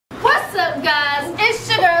What's up, guys? It's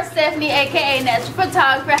your girl Stephanie, aka Natural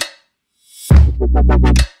Photographer.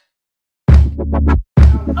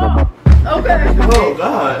 Oh, okay. Oh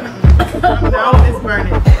God. Now it's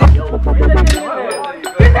burning.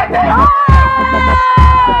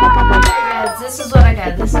 Guys, this is what I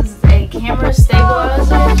got. This is a camera stabilizer.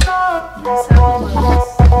 That's how it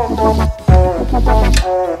looks.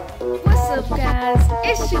 What's up, guys?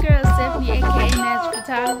 It's your girl Stephanie, aka Natural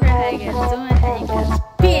Photographer. How you guys doing? How you guys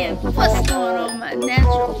been? What's going on, my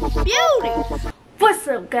natural beauty? What's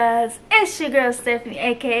up, guys? It's your girl Stephanie,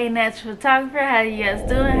 aka Natural Photographer. How you guys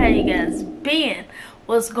doing? How you guys been?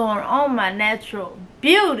 What's going on, my natural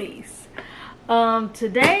beauties?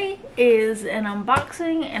 Today is an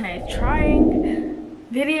unboxing and a trying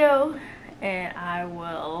video, and I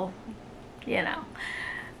will, you know,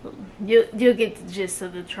 you'll get the gist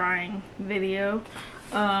of the trying video.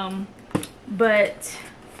 But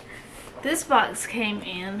this box came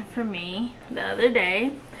in for me the other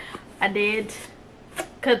day. I did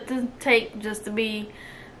cut the tape just to be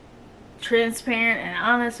transparent and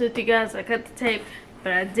honest with you guys. I cut the tape,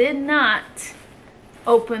 but I did not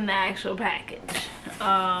open the actual package.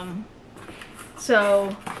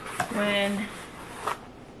 So when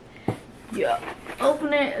you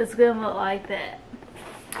open it, it's gonna look like that.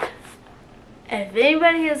 If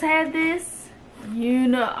anybody has had this, you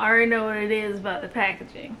know, already know what it is about the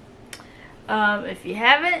packaging. If you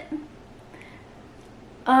haven't,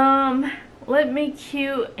 let me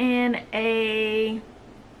cue in a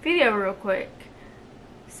video real quick.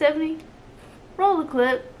 70, roll the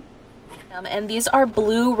clip. And these are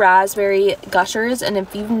blue raspberry gushers, and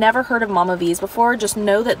if you've never heard of Mama V's before, just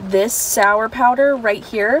know that this sour powder right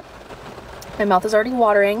here, my mouth is already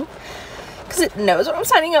watering because it knows what I'm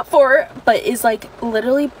signing up for, but is like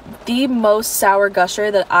literally the most sour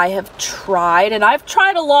gusher that I have tried, and I've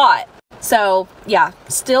tried a lot. So yeah,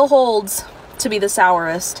 still holds to be the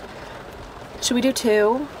sourest. Should we do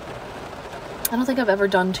 2? I don't think I've ever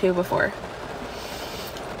done 2 before.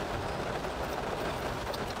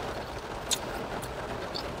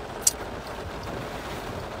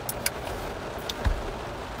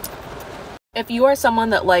 If you are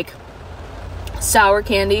someone that like sour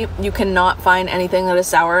candy, you cannot find anything that is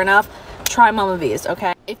sour enough, try Mama V's,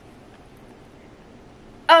 okay?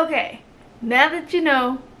 Okay, now that you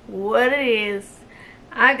know what it is,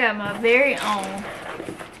 I got my very own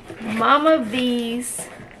Mama V's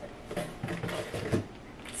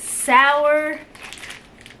sour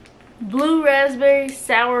blue raspberry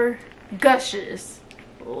sour gushers.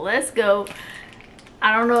 Let's go.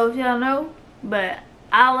 I don't know if y'all know, but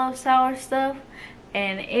I love sour stuff,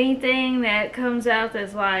 and anything that comes out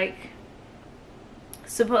that's like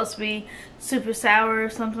supposed to be super sour or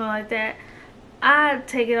something like that, I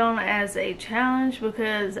take it on as a challenge,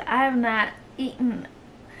 because I have not eaten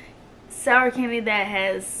sour candy that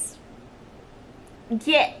has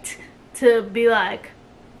yet to be like,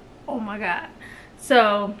 oh my god.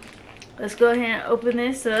 So let's go ahead and open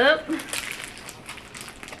this up.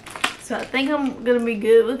 So I think I'm gonna be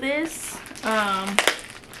good with this.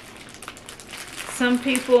 Some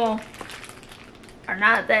people are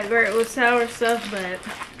not that great with sour stuff, but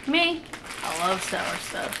me, I love sour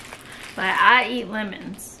stuff. Like, I eat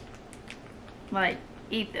lemons. Like,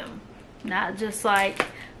 eat them. Not just like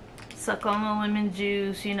suck on the lemon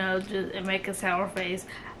juice, you know, just and make a sour face.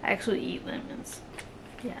 I actually eat lemons.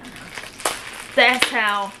 Yeah. That's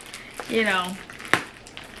how, you know.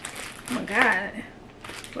 Oh my god.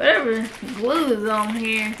 Whatever glue is on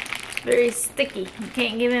here, very sticky. You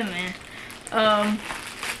can't get in there.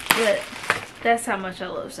 But that's how much I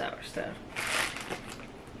love sour stuff.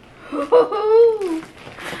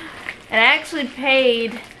 And I actually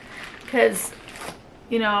paid, because,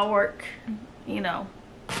 you know, I work, you know,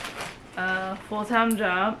 a full-time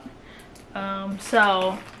job.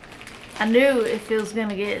 So I knew if it was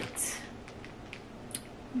gonna get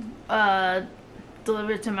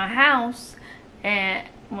delivered to my house, and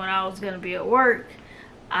when I was gonna be at work,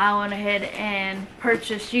 I went ahead and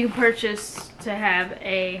purchased, you can purchase to have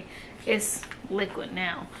a, it's liquid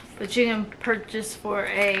now, but you can purchase for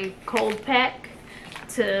a cold pack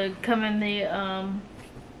to come in the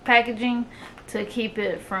packaging to keep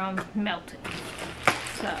it from melting.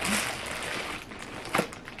 So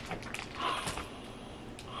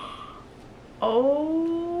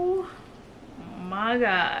oh my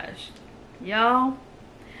gosh, y'all,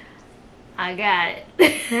 I got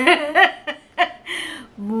it.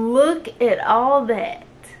 Look at all that.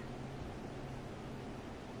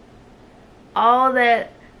 All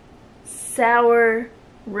that sour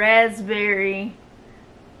raspberry.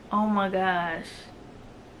 Oh my gosh.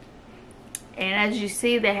 And as you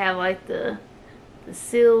see, they have like the the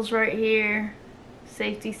seals right here,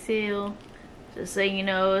 safety seal, just so you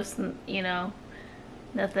know, it's, you know,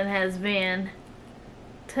 nothing has been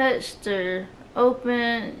touched or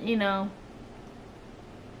open, you know.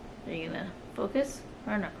 Are you gonna focus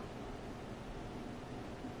or no?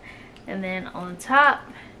 And then on the top,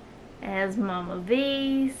 it has Mama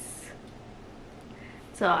V's.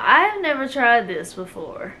 So I have never tried this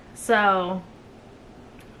before, so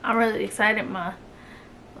I'm really excited. My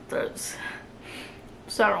throat's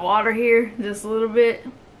starting to water here just a little bit,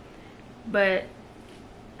 but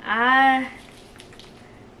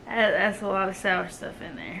that's a lot of sour stuff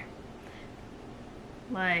in there.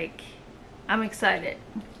 Like, I'm excited.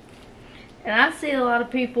 And I see a lot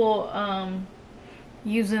of people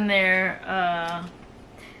using their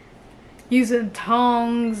using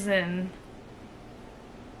tongs, and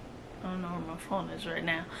I don't know where my phone is right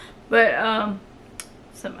now, but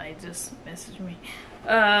somebody just messaged me.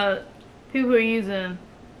 People are using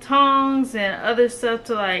tongs and other stuff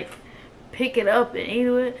to like pick it up and eat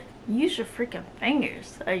it. Use your freaking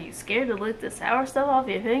fingers. Are you scared to lick the sour stuff off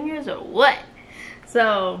your fingers or what?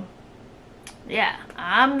 So yeah,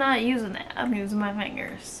 I'm not using that. I'm using my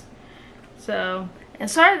fingers. So, and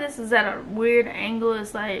sorry this is at a weird angle.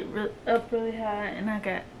 It's like up really high and I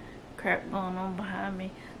got crap going on behind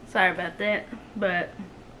me. Sorry about that. But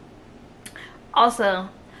also,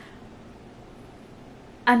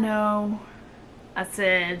 I know I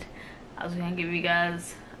said I was gonna give you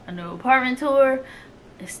guys a new apartment tour.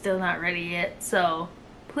 It's still not ready yet, so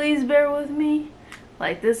please bear with me.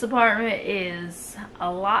 Like, this apartment is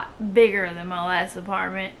a lot bigger than my last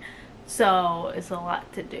apartment, so it's a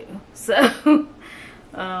lot to do. So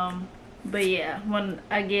but yeah, when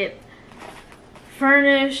I get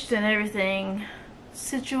furnished and everything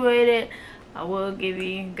situated, I will give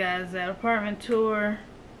you guys that apartment tour.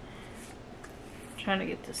 I'm trying to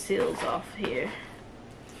get the seals off here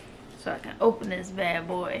so I can open this bad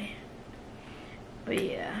boy. But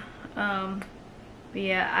yeah,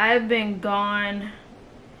 I've been gone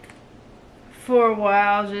for a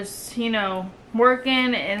while, just, you know,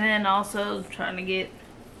 working, and then also trying to get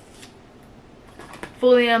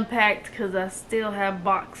fully unpacked because I still have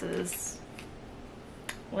boxes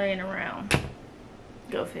laying around.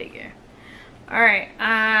 Go figure. Alright,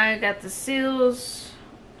 I got the seals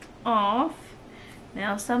off.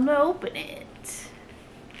 Now it's time to open it.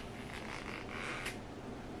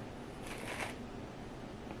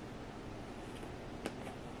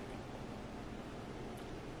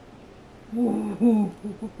 Ooh,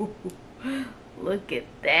 look at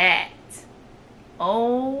that.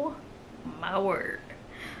 Oh my word.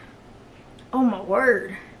 Oh my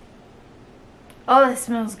word. Oh, that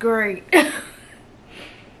smells great.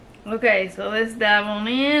 Okay, so let's dive on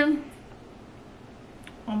in.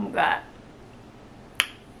 Oh my god.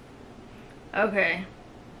 Okay.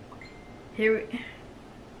 Here we...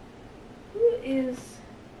 Who is...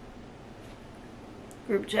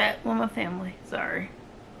 Group chat with my family. Sorry.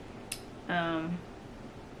 I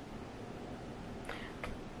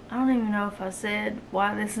don't even know if I said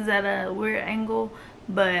why this is at a weird angle,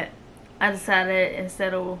 but I decided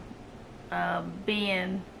instead of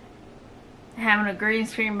having a green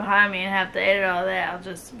screen behind me and have to edit all that, I'll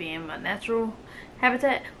just be in my natural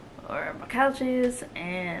habitat where my couch is.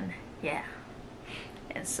 And yeah,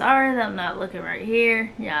 and sorry that I'm not looking right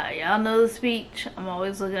here. Yeah, y'all know the speech, I'm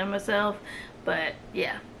always looking at myself, but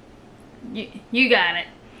yeah, you got it.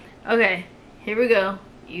 Okay, here we go,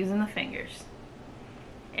 using the fingers.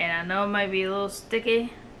 And I know it might be a little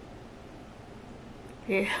sticky.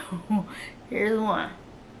 Here, here's one.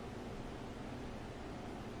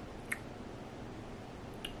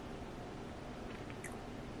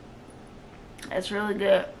 That's really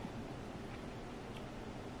good.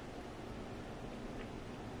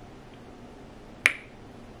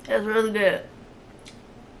 That's really good.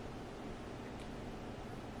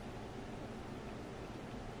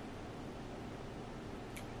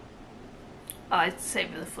 I like to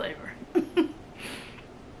savor the flavor.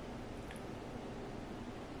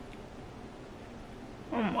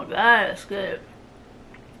 Oh my god, that's good.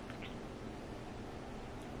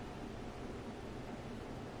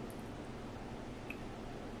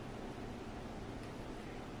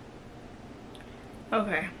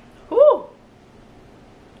 Okay. Whew.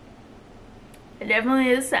 It definitely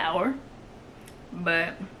is sour,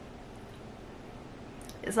 but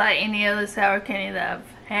it's like any other sour candy that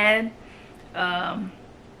I've had.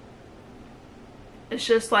 It's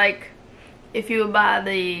just like if you would buy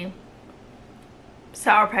the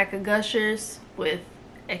sour pack of Gushers with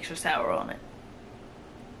extra sour on it.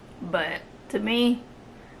 But to me,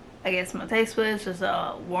 I guess my taste buds just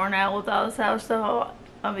worn out with all the sour stuff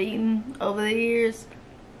I've eaten over the years.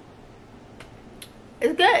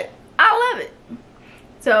 It's good. I love it.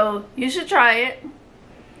 So you should try it.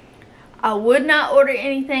 I would not order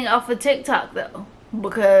anything off of TikTok though,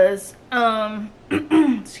 because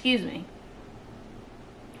excuse me,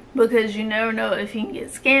 because you never know if you can get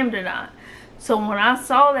scammed or not. So when I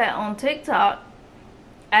saw that on TikTok,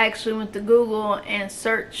 I actually went to Google and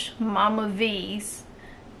searched Mama V's,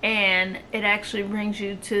 and it actually brings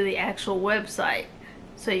you to the actual website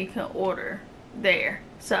so you can order there.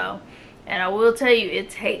 So, and I will tell you,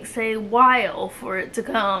 it takes a while for it to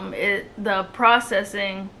come. The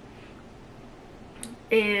processing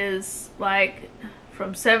is like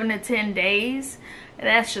from 7 to 10 days, and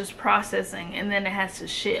that's just processing, and then it has to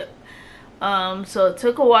ship. So it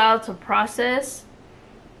took a while to process,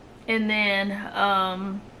 and then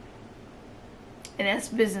and that's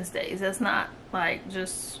business days. That's not like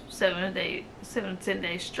just 7 to 10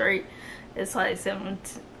 days straight. It's like 7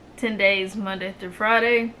 to 10 days, Monday through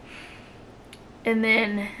Friday, and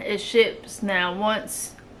then it ships. Now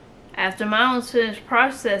once after mine was finished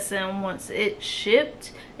processing, once it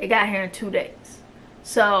shipped, it got here in 2 days.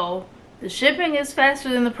 So the shipping is faster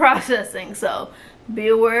than the processing, so be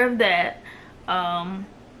aware of that.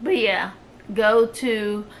 But yeah, go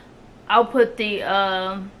to, I'll put the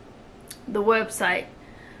website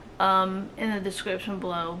in the description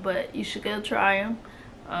below, but you should go try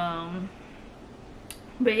them.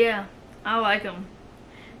 But yeah, I like them.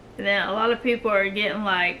 And then a lot of people are getting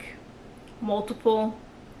like multiple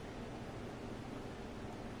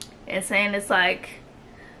and saying it's like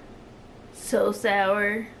so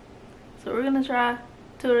sour. So we're gonna try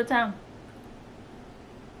 2 at a time.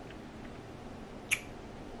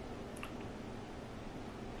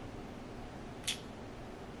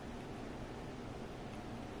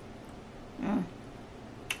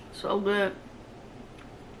 So good.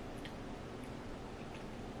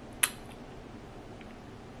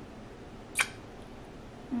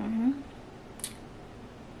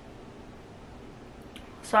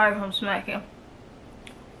 Sorry if I'm smacking.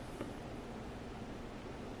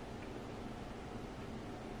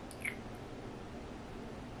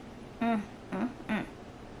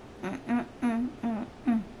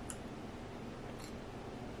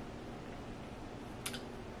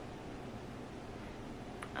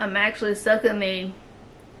 I'm actually sucking the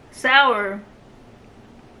sour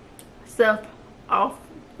stuff off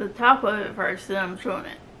the top of it first, then I'm chewing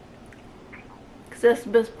it, because that's the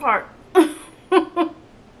best part.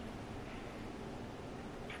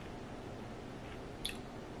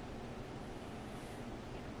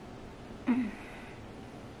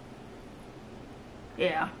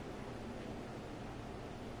 Yeah,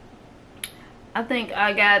 I think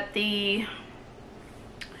I got the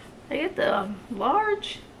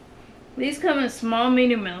large. These come in small,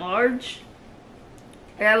 medium, and large.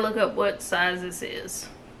 I gotta look up what size this is.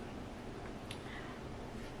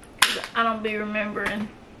 I don't be remembering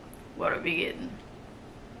what I'll be getting.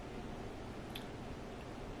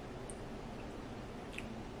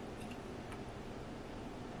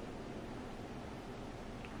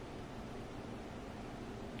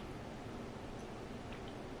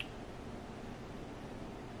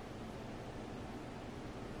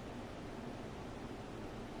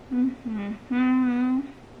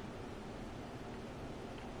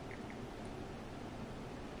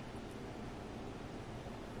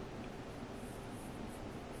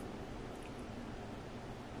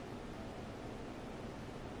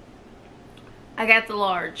 I got the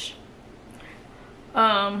large.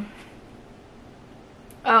 Oh,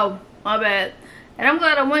 my bad. And I'm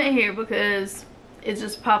glad I went here because it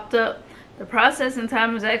just popped up. The processing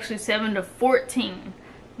time is actually 7 to 14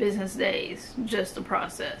 business days just to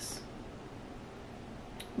process.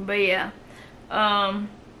 But yeah,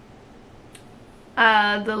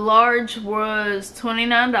 the large was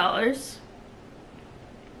 $29.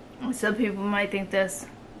 Some people might think that's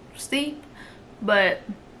steep, but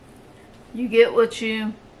you get what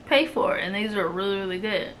you pay for, and these are really, really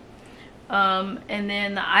good. And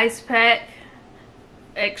then the ice pack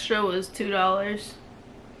extra was $2,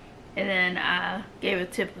 and then I gave a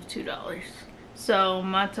tip of $2. So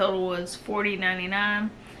my total was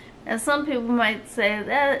 $40.99. And some people might say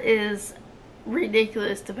that is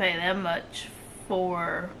ridiculous to pay that much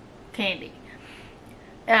for candy.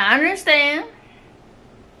 And I understand,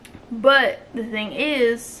 but the thing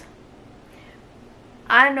is,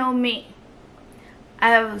 I know me. I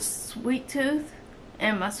have a sweet tooth,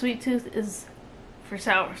 and my sweet tooth is for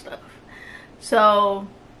sour stuff. So,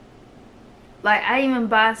 like, I even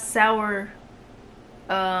buy sour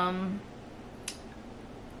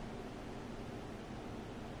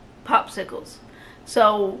popsicles.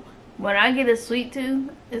 So when I get a sweet tooth,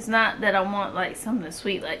 it's not that I want like something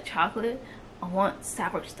sweet like chocolate. I want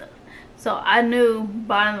sour stuff. So I knew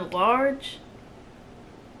buying the large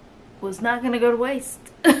was not gonna go to waste.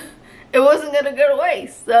 It wasn't gonna go to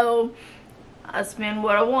waste. So I spend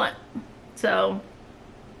what I want. So,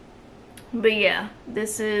 but yeah,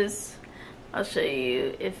 this is, I'll show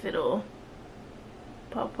you if it'll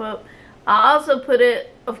pop up. I'll also put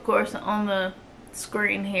it, of course, on the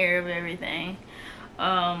screen here of everything.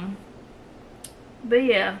 But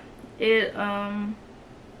yeah, it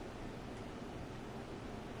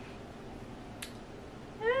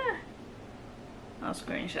I'll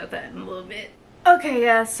screenshot that in a little bit. Okay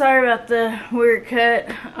guys, sorry about the weird cut.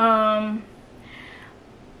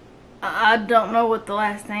 I don't know what the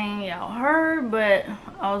last thing y'all heard, but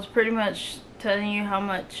I was pretty much telling you how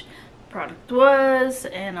much the product was,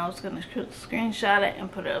 and I was gonna screenshot it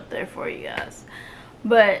and put it up there for you guys.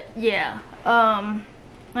 But yeah,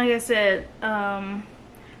 like I said,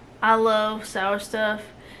 I love sour stuff,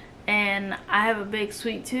 and I have a big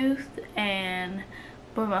sweet tooth,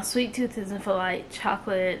 but my sweet tooth isn't for like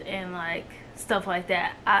chocolate and like stuff like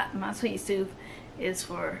that. My sweet tooth is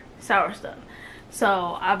for sour stuff.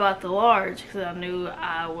 So I bought the large because I knew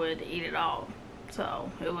I would eat it all,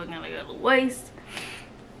 so it wasn't gonna go to waste.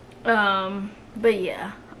 But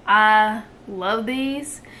yeah, I love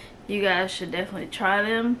these. You guys should definitely try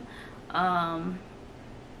them.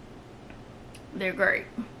 They're great.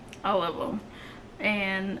 I love them.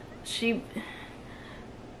 And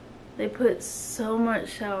they put so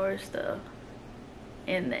much sour stuff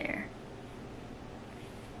in there,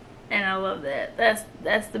 and I love that.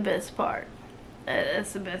 That's the best part.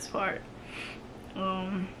 That's the best part.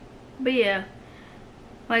 But yeah,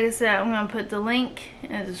 like I said, I'm gonna put the link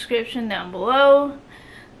in the description down below.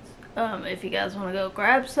 If you guys want to go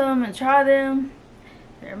grab some and try them,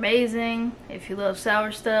 they're amazing. If you love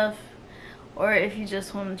sour stuff, or if you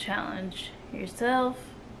just want to challenge yourself.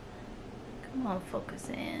 Come on, focus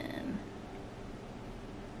in.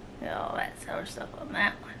 Got all that sour stuff on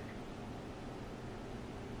that one.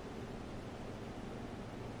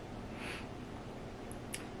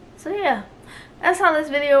 So yeah, that's all this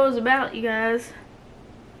video was about, you guys.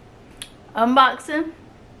 Unboxing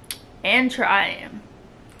and trying.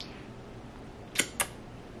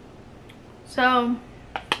 So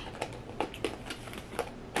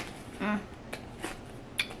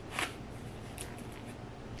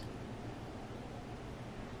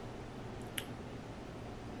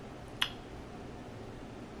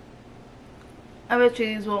I bet you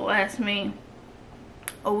these won't last me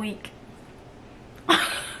a week.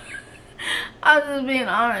 I'm just being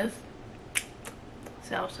honest.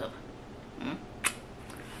 Sour stuff.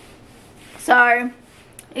 Sorry.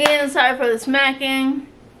 Again, sorry for the smacking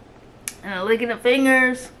and the licking of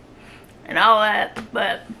fingers and all that,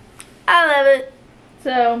 but I love it.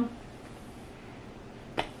 So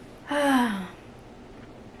I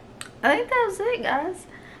think that was it, guys.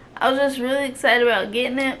 I was just really excited about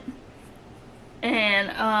getting it, and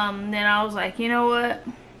then I was like, you know what,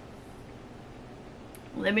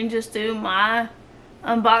 let me just do my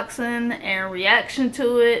unboxing and reaction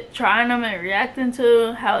to it, trying them and reacting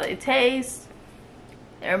to how they taste.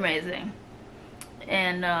 They're amazing.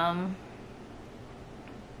 And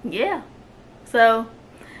yeah, so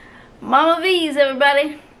Mama V's,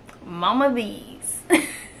 everybody. Mama V's.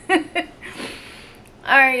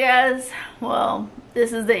 Alright guys, well,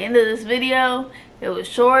 this is the end of this video. It was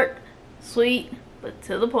short, sweet, but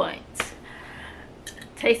to the point.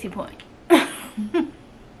 Tasty point.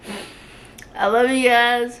 I love you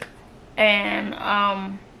guys, and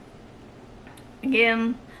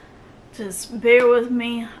again, just bear with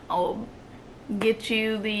me. I'll get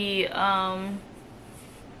you the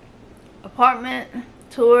apartment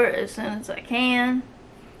tour as soon as I can,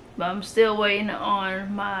 but I'm still waiting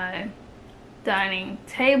on my dining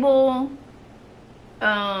table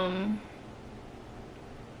and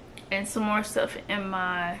some more stuff in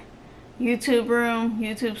my YouTube room,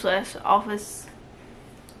 YouTube / office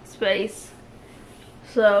space.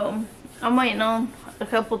 So I'm waiting on a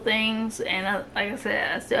couple things, and like I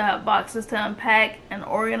said, I still have boxes to unpack and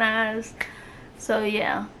organize. So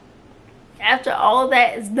yeah, after all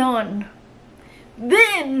that is done,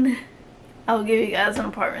 then I'll give you guys an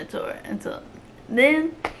apartment tour. Until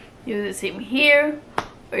then, you'll either see me here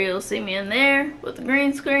or you'll see me in there with the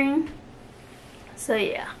green screen. So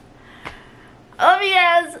yeah, I love you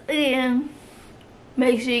guys again.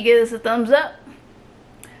 Make sure you give us a thumbs up.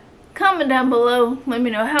 Comment down below, let me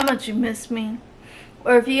know how much you miss me,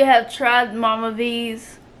 or if you have tried Mama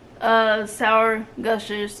V's sour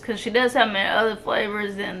gushers, because she does have many other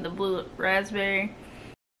flavors than the blue raspberry.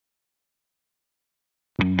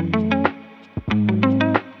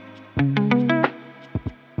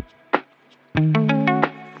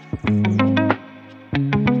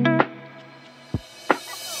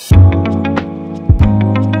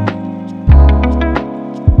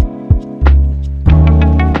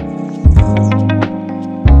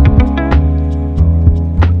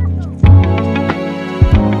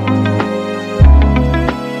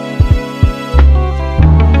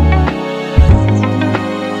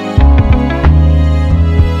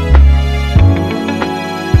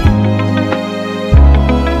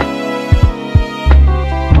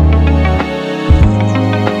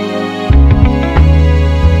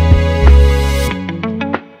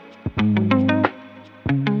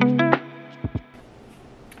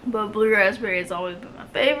 raspberry has always been my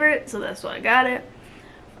favorite, so that's why I got it.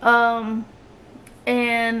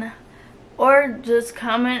 Or just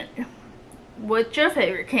comment what your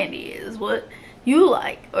favorite candy is, what you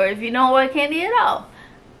like, or if you don't like candy at all.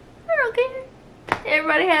 I don't care.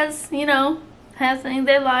 Everybody has, you know, has things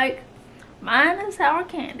they like. Mine is sour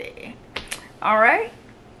candy. Alright?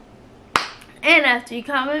 And after you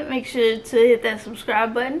comment, make sure to hit that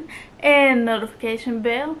subscribe button and notification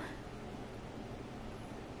bell.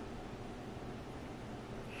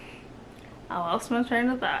 I lost my train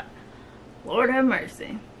of thought. Lord have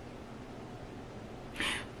mercy.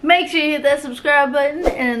 Make sure you hit that subscribe button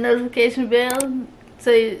and notification bell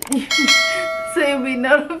so you'll be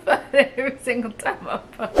notified every single time I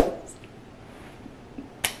post.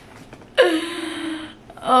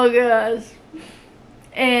 Oh gosh.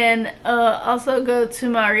 And also go to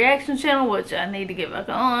my reaction channel, which I need to get back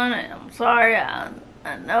on, and I'm sorry, I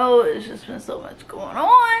know it's just been so much going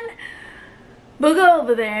on. But go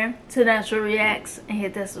over there to Natural Reacts and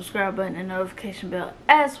hit that subscribe button and notification bell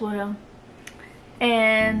as well.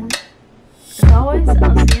 And as always,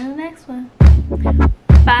 I'll see you in the next one.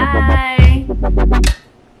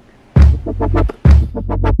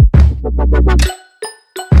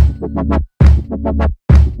 Bye.